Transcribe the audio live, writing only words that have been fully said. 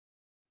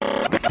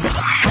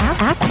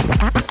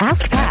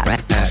Ask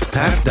Pat.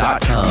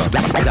 AskPat.com.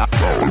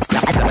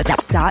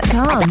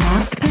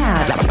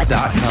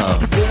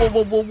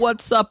 AskPat.com.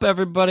 What's up,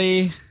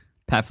 everybody?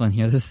 Pat Flynn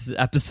here. This is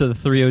episode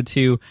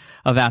 302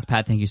 of Ask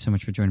Pat. Thank you so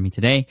much for joining me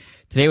today.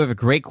 Today we have a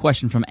great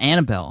question from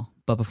Annabelle.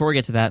 But before we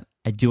get to that,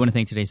 I do want to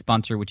thank today's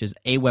sponsor, which is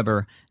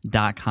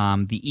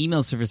aweber.com, the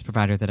email service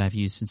provider that I've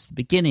used since the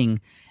beginning.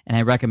 And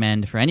I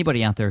recommend for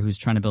anybody out there who's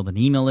trying to build an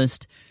email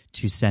list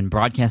to send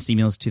broadcast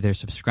emails to their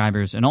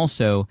subscribers and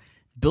also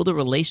build a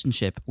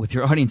relationship with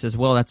your audience as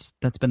well. That's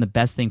been the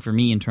best thing for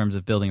me in terms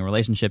of building a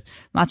relationship,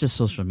 not just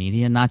social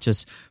media, not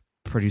just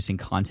producing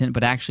content,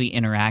 but actually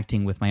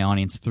interacting with my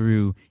audience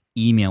through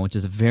email, which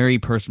is a very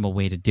personal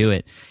way to do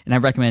it. And I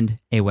recommend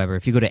Aweber.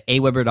 If you go to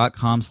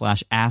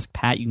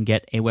aweber.com/askpat, you can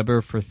get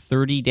Aweber for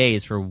 30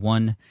 days for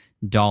 $1.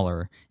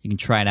 You can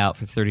try it out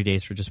for 30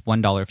 days for just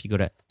 $1 if you go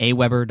to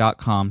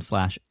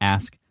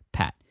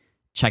aweber.com/askpat.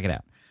 Check it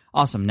out.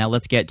 Awesome. Now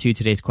let's get to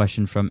today's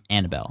question from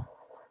Annabelle.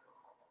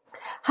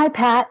 Hi,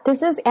 Pat.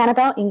 This is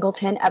Annabelle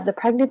Ingleton of the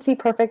Pregnancy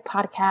Perfect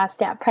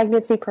podcast at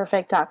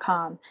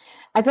pregnancyperfect.com.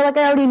 I feel like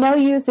I already know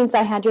you since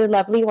I had your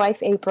lovely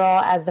wife, April,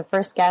 as the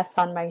first guest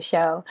on my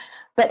show.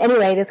 But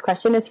anyway, this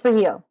question is for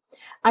you.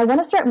 I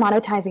want to start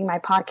monetizing my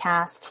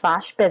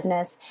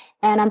podcast/business,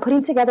 and I'm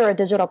putting together a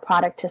digital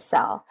product to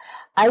sell.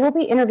 I will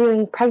be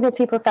interviewing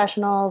pregnancy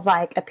professionals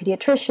like a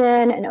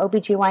pediatrician, an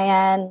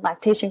OBGYN,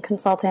 lactation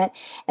consultant,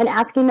 and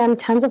asking them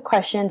tons of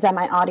questions that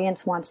my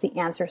audience wants the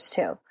answers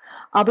to.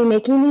 I'll be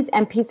making these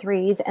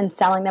MP3s and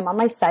selling them on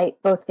my site,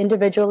 both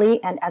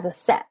individually and as a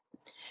set.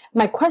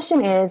 My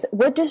question is,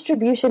 what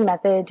distribution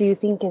method do you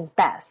think is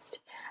best?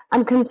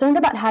 I'm concerned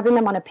about having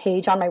them on a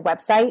page on my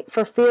website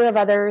for fear of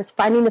others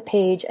finding the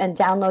page and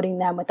downloading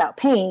them without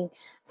paying,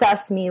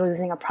 thus me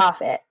losing a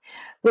profit.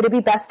 Would it be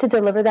best to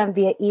deliver them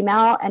via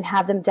email and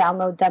have them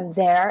download them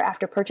there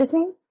after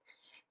purchasing?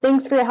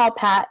 Thanks for your help,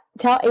 Pat.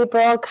 Tell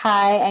April,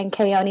 Kai, and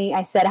Keone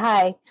I said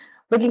hi.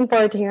 Looking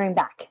forward to hearing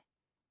back.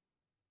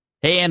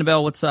 Hey,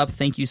 Annabelle, what's up?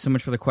 Thank you so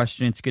much for the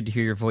question. It's good to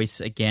hear your voice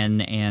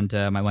again. And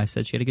my wife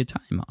said she had a good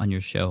time on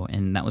your show,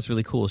 and that was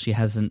really cool. She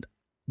hasn't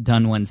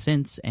done one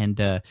since, and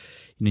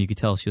you could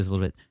tell she was a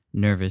little bit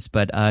nervous,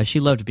 but she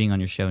loved being on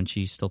your show, and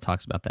she still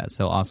talks about that.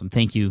 So awesome.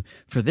 Thank you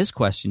for this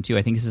question, too.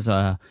 I think this is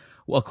a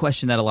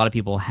question that a lot of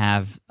people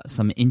have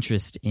some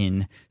interest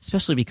in,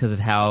 especially because of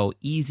how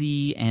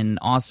easy and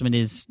awesome it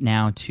is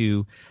now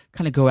to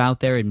kind of go out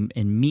there and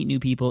meet new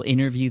people,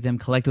 interview them,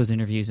 collect those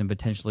interviews, and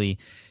potentially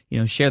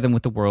share them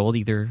with the world,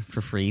 either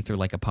for free through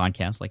like a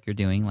podcast like you're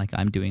doing, like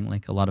I'm doing,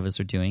 like a lot of us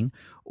are doing,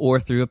 or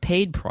through a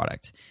paid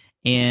product.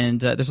 And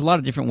there's a lot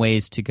of different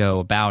ways to go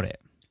about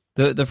it.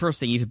 The first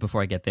thing, even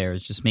before I get there,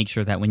 is just make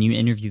sure that when you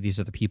interview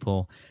these other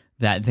people,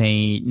 that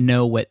they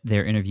know what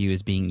their interview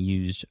is being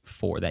used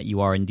for, that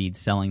you are indeed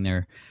selling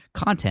their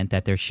content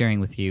that they're sharing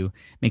with you.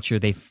 Make sure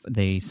they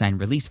sign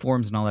release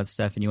forms and all that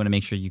stuff, and you want to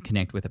make sure you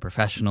connect with a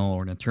professional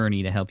or an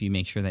attorney to help you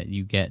make sure that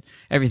you get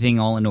everything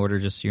all in order,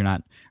 just so you're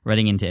not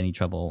running into any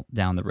trouble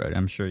down the road.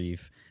 I'm sure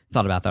you've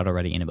thought about that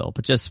already, Annabelle,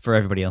 but just for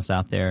everybody else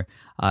out there,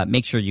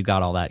 make sure you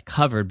got all that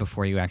covered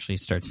before you actually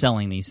start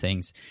selling these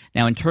things.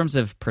 Now, in terms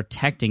of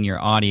protecting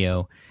your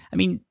audio, I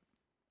mean,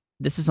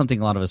 this is something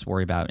a lot of us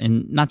worry about,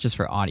 and not just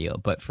for audio,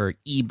 but for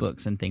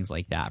ebooks and things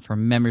like that, for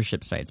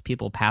membership sites,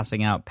 people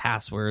passing out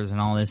passwords and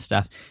all this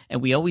stuff.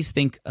 And we always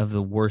think of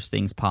the worst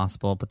things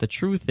possible, but the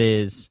truth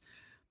is,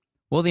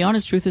 well, the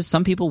honest truth is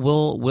some people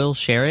will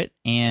share it,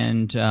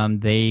 and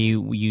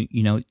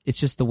it's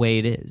just the way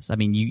it is. I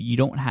mean, you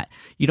don't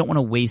want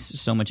to waste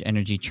so much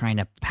energy trying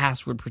to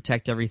password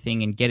protect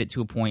everything and get it to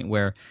a point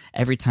where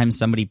every time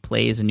somebody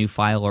plays a new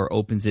file or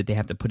opens it, they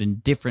have to put a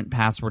different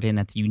password in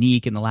that's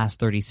unique in the last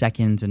 30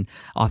 seconds and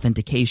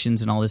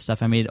authentications and all this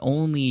stuff. I mean, it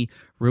only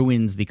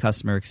ruins the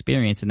customer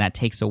experience, and that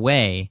takes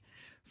away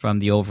from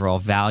the overall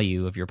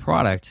value of your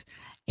product.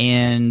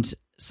 And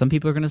some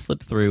people are going to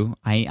slip through.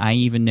 I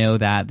even know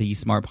that the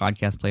Smart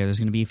Podcast Player, there's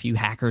going to be a few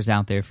hackers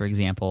out there, for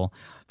example,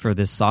 for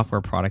this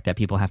software product that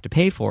people have to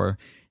pay for,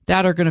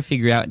 that are going to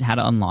figure out how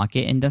to unlock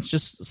it. And that's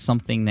just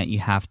something that you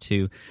have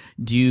to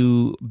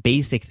do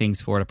basic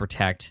things for to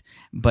protect,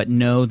 but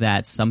know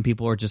that some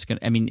people are just going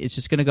to, it's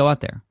just going to go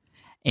out there.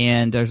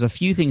 And there's a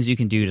few things you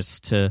can do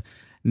just to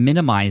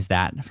minimize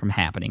that from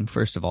happening.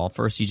 First of all,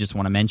 you just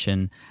want to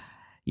mention,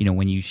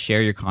 when you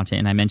share your content,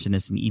 and I mentioned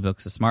this in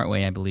eBooks The Smart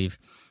Way, I believe,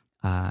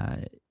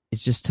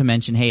 it's just to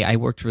mention, hey, I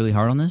worked really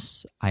hard on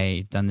this.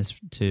 I've done this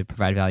to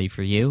provide value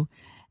for you,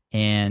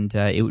 and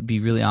it would be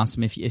really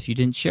awesome if you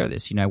didn't share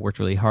this. I worked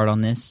really hard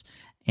on this,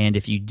 and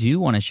if you do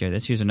want to share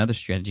this, here's another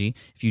strategy.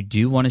 If you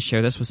do want to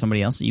share this with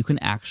somebody else, you can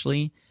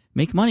actually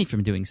make money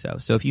from doing so.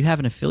 So if you have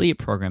an affiliate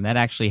program, that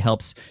actually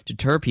helps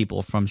deter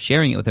people from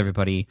sharing it with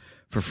everybody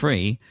for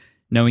free,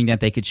 knowing that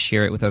they could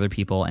share it with other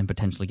people and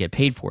potentially get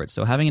paid for it.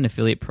 So having an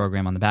affiliate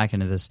program on the back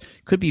end of this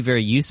could be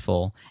very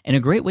useful and a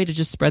great way to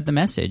just spread the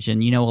message.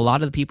 And, a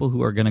lot of the people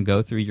who are going to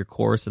go through your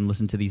course and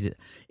listen to these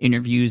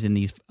interviews and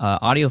these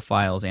audio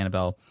files,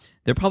 Annabelle,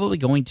 they're probably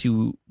going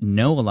to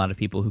know a lot of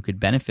people who could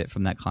benefit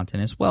from that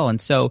content as well.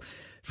 And so,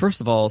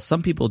 first of all,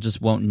 some people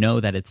just won't know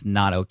that it's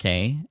not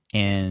okay,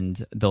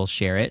 and they'll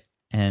share it.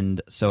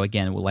 And so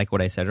again, like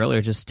what I said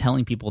earlier, just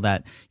telling people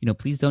that,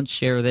 please don't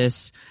share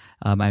this.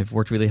 I've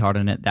worked really hard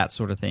on it, that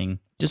sort of thing.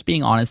 Just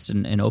being honest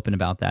and open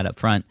about that up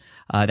front,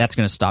 that's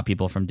going to stop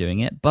people from doing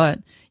it. But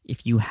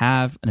if you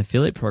have an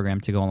affiliate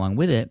program to go along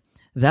with it,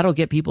 that'll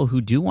get people who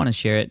do want to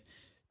share it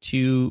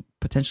to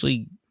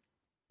potentially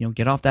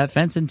get off that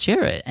fence and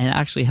share it, and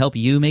actually help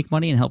you make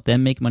money and help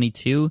them make money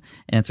too.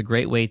 And it's a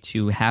great way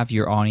to have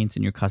your audience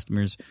and your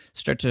customers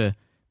start to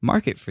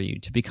market for you,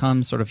 to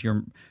become sort of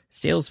your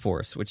sales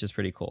force, which is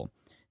pretty cool.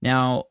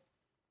 Now,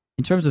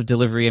 in terms of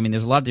delivery,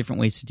 there's a lot of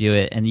different ways to do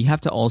it, and you have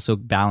to also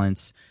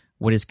balance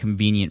what is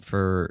convenient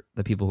for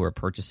the people who are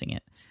purchasing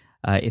it.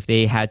 If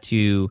they had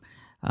to,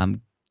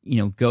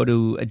 go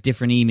to a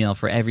different email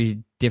for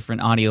every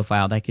different audio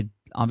file, that could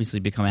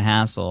obviously become a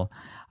hassle.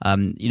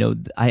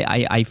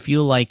 I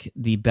feel like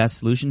the best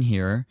solution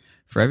here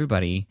for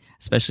everybody,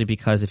 especially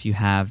because if you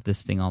have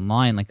this thing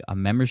online, like a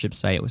membership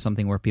site with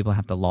something where people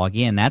have to log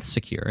in, that's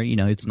secure.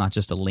 It's not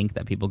just a link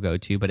that people go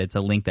to, but it's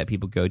a link that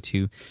people go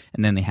to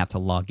and then they have to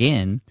log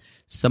in.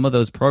 Some of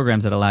those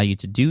programs that allow you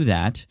to do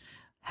that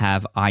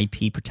have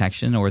IP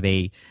protection, or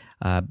they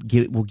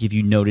will give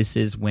you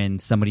notices when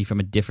somebody from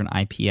a different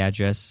IP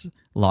address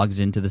logs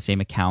into the same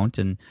account.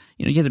 And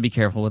you have to be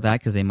careful with that,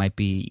 because they might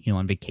be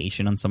on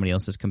vacation on somebody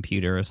else's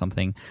computer or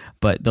something.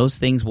 But those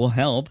things will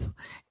help.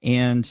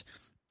 And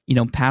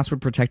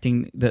password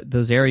protecting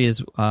those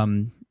areas,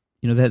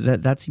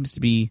 that seems to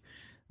be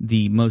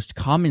the most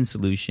common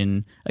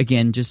solution.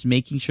 Again, just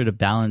making sure to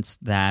balance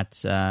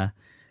that.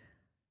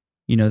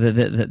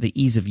 The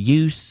ease of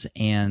use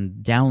and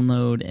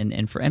download,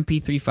 and for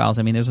MP3 files,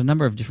 there's a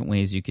number of different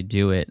ways you could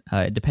do it.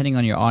 Depending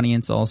on your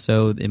audience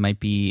also, it might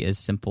be as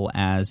simple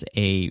as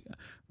a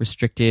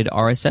restricted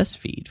RSS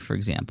feed, for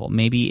example.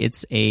 Maybe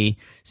it's a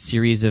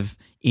series of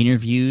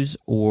interviews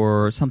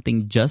or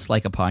something just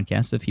like a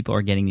podcast if people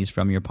are getting these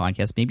from your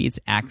podcast. Maybe it's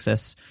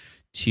access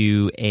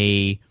to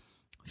a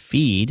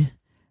feed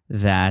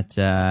that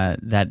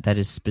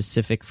is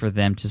specific for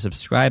them to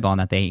subscribe on,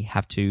 that they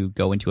have to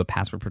go into a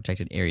password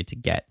protected area to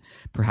get.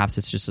 Perhaps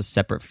it's just a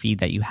separate feed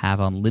that you have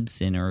on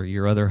Libsyn or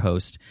your other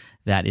host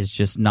that is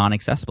just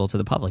non-accessible to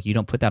the public. You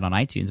don't put that on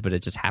iTunes, but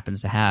it just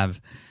happens to have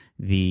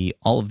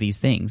all of these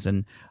things.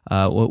 And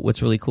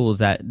what's really cool is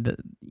that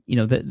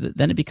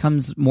then it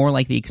becomes more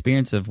like the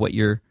experience of what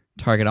your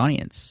target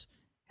audience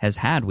has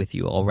had with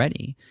you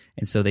already.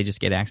 And so they just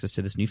get access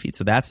to this new feed.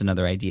 So that's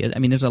another idea.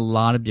 There's a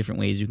lot of different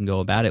ways you can go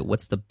about it.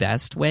 What's the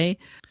best way?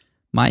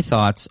 My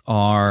thoughts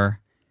are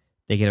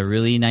they get a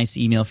really nice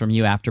email from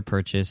you after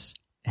purchase.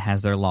 It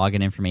has their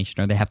login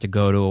information, or they have to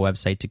go to a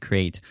website to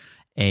create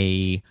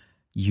a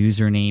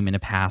username and a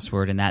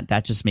password, and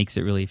that just makes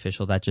it really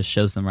official. That just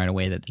shows them right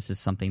away that this is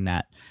something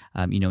that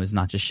is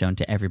not just shown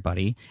to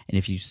everybody. And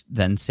if you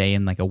then say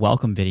in like a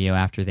welcome video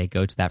after they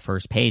go to that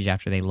first page,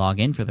 after they log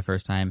in for the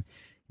first time,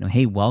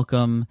 hey,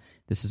 welcome,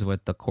 this is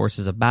what the course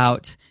is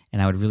about,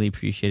 and I would really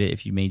appreciate it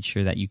if you made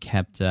sure that you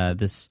kept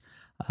this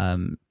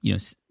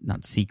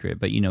not secret,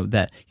 but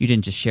that you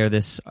didn't just share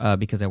this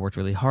because I worked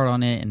really hard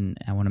on it, and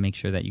I want to make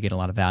sure that you get a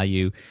lot of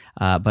value.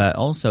 But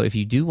also, if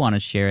you do want to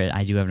share it,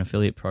 I do have an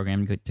affiliate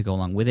program to go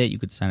along with it. You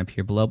could sign up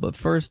here below. But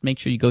first, make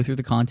sure you go through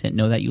the content,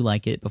 know that you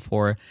like it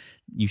before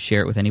you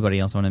share it with anybody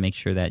else. I want to make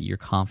sure that you're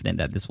confident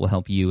that this will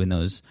help you and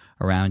those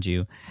around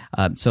you.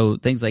 So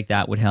things like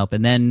that would help.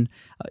 And then,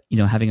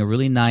 having a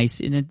really nice,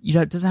 and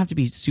it doesn't have to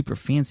be super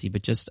fancy,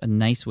 but just a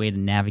nice way to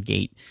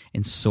navigate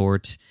and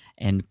sort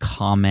and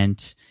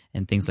comment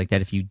and things like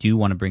that. If you do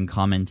want to bring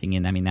commenting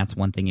in, that's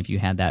one thing. If you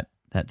had that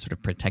sort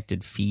of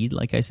protected feed,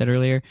 like I said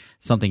earlier,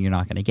 something you're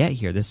not going to get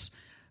here. This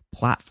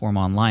platform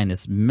online,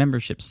 this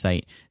membership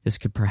site, this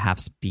could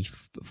perhaps be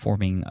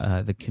forming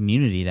the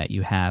community that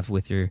you have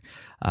with your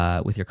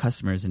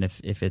customers. And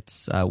if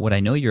it's what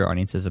I know your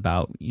audience is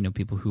about,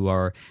 people who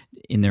are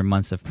in their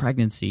months of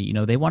pregnancy,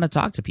 they want to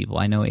talk to people.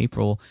 I know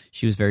April,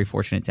 she was very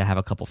fortunate to have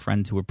a couple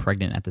friends who were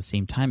pregnant at the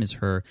same time as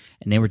her,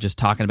 and they were just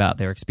talking about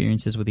their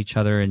experiences with each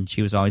other. And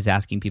she was always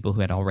asking people who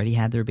had already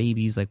had their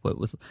babies, like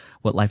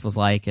what life was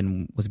like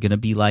and was going to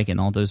be like, and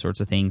all those sorts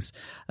of things.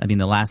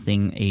 The last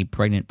thing a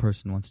pregnant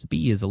person wants to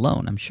be is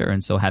alone, I'm sure.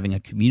 And so having a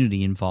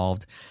community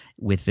involved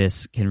with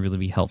this can really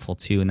be helpful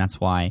too. And that's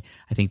why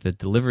I think the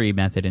delivery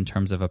method in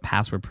terms of a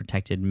password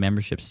protected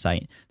membership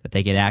site that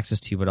they get access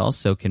to, but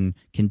also can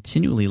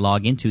continually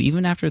log into,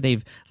 even after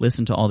they've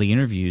listened to all the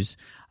interviews,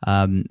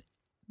 they'd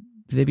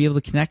be able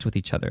to connect with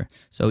each other.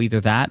 So either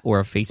that or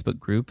a Facebook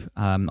group.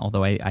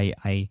 Although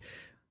I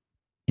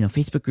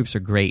Facebook groups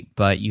are great,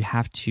 but you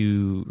have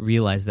to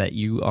realize that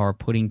you are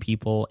putting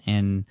people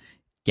and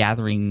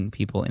gathering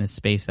people in a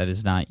space that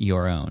is not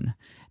your own.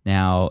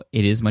 Now,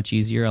 it is much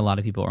easier. A lot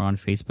of people are on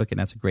Facebook, and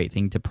that's a great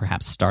thing to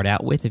perhaps start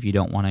out with if you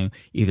don't want to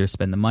either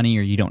spend the money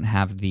or you don't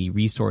have the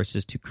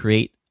resources to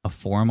create a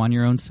forum on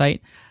your own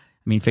site.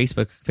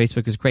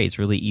 Facebook is great. It's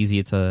really easy.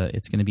 It's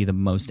going to be the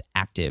most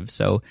active.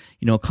 So,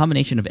 a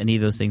combination of any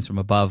of those things from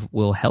above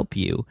will help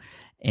you.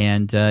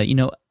 And,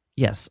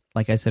 yes,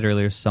 like I said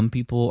earlier, some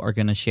people are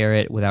going to share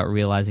it without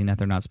realizing that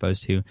they're not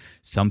supposed to.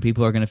 Some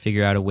people are going to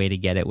figure out a way to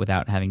get it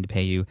without having to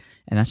pay you.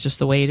 And that's just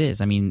the way it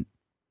is. I mean,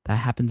 that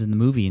happens in the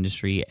movie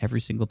industry every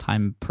single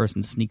time a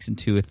person sneaks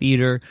into a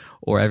theater,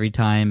 or every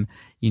time,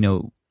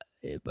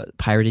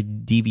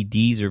 pirated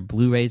DVDs or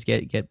Blu-rays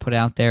get put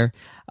out there.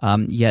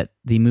 Yet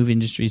the movie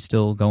industry is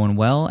still going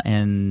well,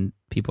 and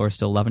people are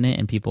still loving it,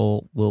 and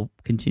people will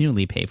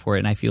continually pay for it.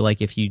 And I feel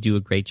like if you do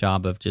a great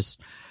job of just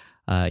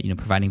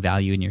providing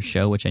value in your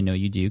show, which I know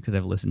you do because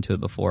I've listened to it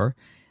before,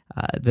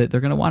 they're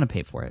going to want to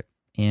pay for it.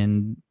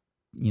 And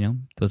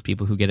those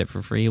people who get it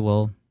for free,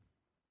 well,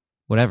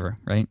 whatever,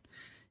 right?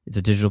 It's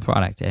a digital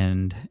product,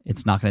 and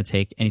it's not going to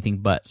take anything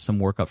but some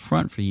work up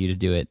front for you to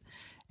do it,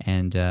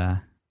 and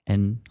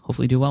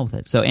hopefully do well with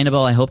it. So,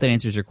 Annabelle, I hope that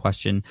answers your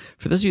question.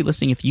 For those of you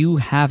listening, if you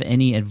have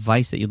any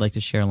advice that you'd like to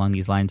share along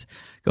these lines,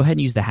 go ahead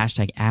and use the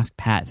hashtag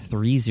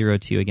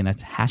AskPat302. Again,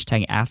 that's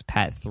hashtag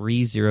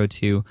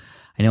AskPat302.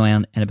 I know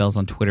Annabelle's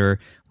on Twitter.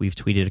 We've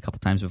tweeted a couple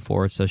times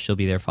before, so she'll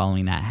be there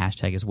following that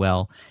hashtag as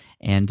well.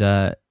 And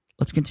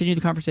let's continue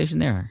the conversation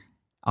there.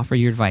 Offer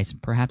your advice.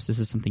 Perhaps this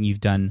is something you've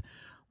done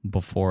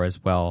before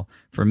as well.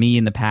 For me,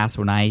 in the past,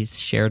 when I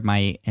shared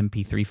my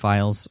MP3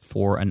 files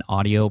for an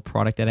audio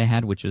product that I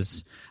had, which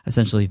was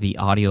essentially the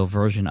audio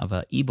version of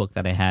an ebook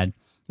that I had,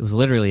 it was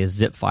literally a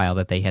zip file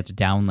that they had to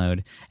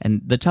download.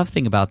 And the tough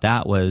thing about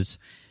that was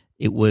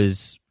it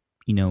was,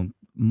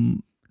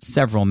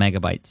 several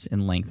megabytes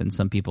in length, and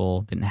some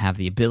people didn't have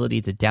the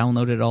ability to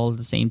download it all at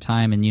the same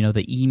time. And,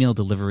 the email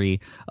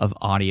delivery of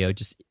audio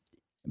just,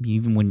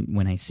 even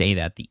when I say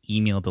that, the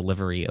email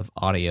delivery of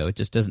audio, it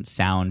just doesn't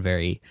sound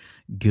very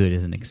good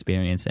as an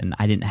experience. And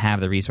I didn't have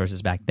the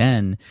resources back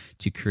then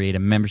to create a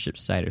membership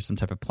site or some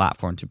type of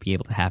platform to be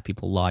able to have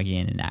people log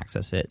in and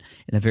access it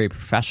in a very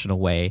professional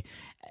way.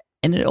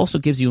 And it also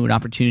gives you an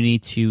opportunity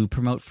to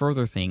promote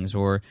further things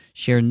or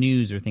share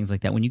news or things like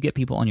that. When you get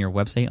people on your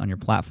website, on your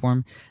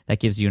platform, that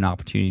gives you an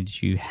opportunity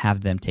to have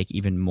them take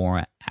even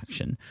more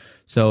action.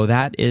 So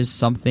that is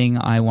something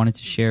I wanted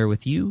to share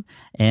with you.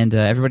 And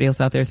everybody else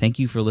out there, thank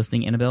you for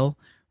listening. Annabelle,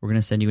 we're going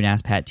to send you an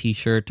Ask Pat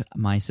t-shirt.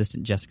 My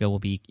assistant Jessica will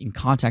be in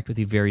contact with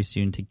you very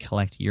soon to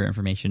collect your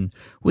information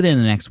within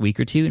the next week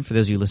or two. And for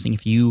those of you listening,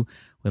 if you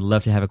would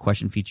love to have a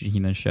question featured here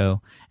on the show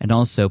and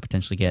also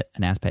potentially get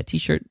an Ask Pat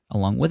t-shirt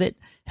along with it,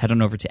 head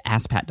on over to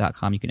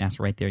askpat.com. You can ask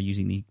right there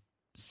using the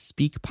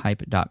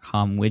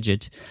speakpipe.com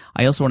widget.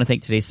 I also want to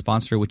thank today's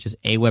sponsor, which is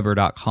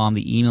aweber.com,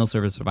 the email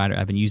service provider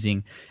I've been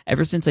using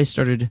ever since I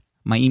started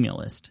my email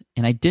list.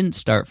 And I didn't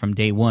start from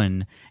day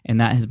one,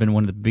 and that has been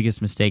one of the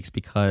biggest mistakes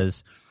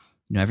because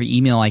every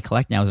email I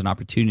collect now is an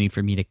opportunity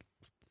for me to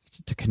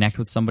connect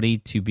with somebody,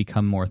 to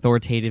become more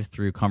authoritative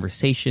through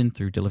conversation,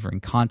 through delivering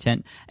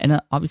content,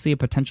 and obviously a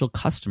potential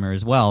customer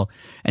as well.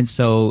 And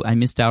so I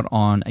missed out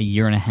on a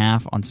year and a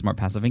half on Smart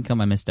Passive Income.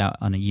 I missed out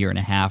on a year and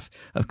a half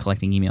of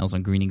collecting emails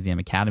on Green Exam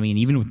Academy. And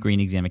even with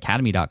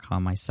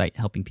greenexamacademy.com, my site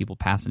helping people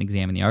pass an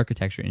exam in the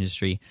architecture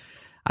industry,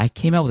 I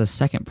came out with a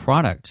second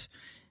product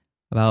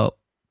about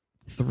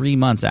 3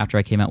 months after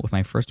I came out with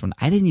my first one.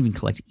 I didn't even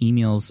collect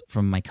emails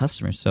from my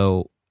customers.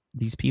 So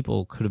these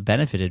people could have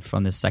benefited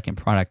from this second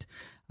product.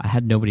 I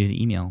had nobody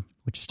to email,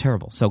 which is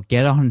terrible. So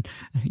get on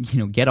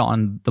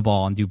the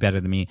ball and do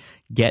better than me.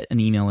 Get an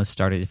email list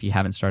started if you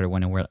haven't started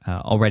one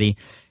already.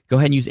 Go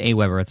ahead and use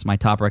Aweber. It's my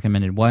top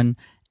recommended one.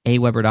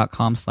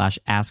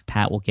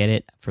 aweber.com/askpat will get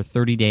it for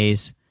 30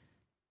 days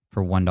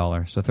for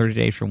 $1. So 30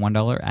 days for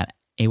 $1 at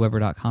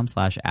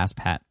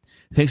aweber.com/askpat.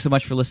 Thanks so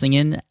much for listening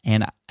in.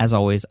 And as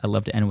always, I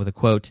love to end with a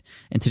quote.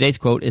 And today's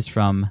quote is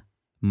from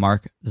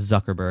Mark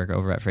Zuckerberg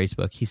over at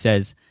Facebook. He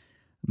says,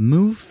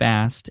 "Move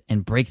fast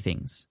and break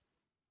things.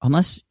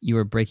 Unless you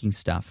are breaking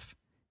stuff,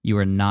 you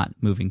are not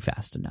moving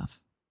fast enough."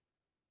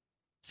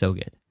 So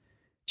good.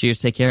 Cheers,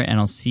 take care, and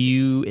I'll see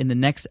you in the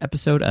next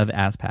episode of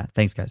Ask Pat.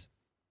 Thanks, guys.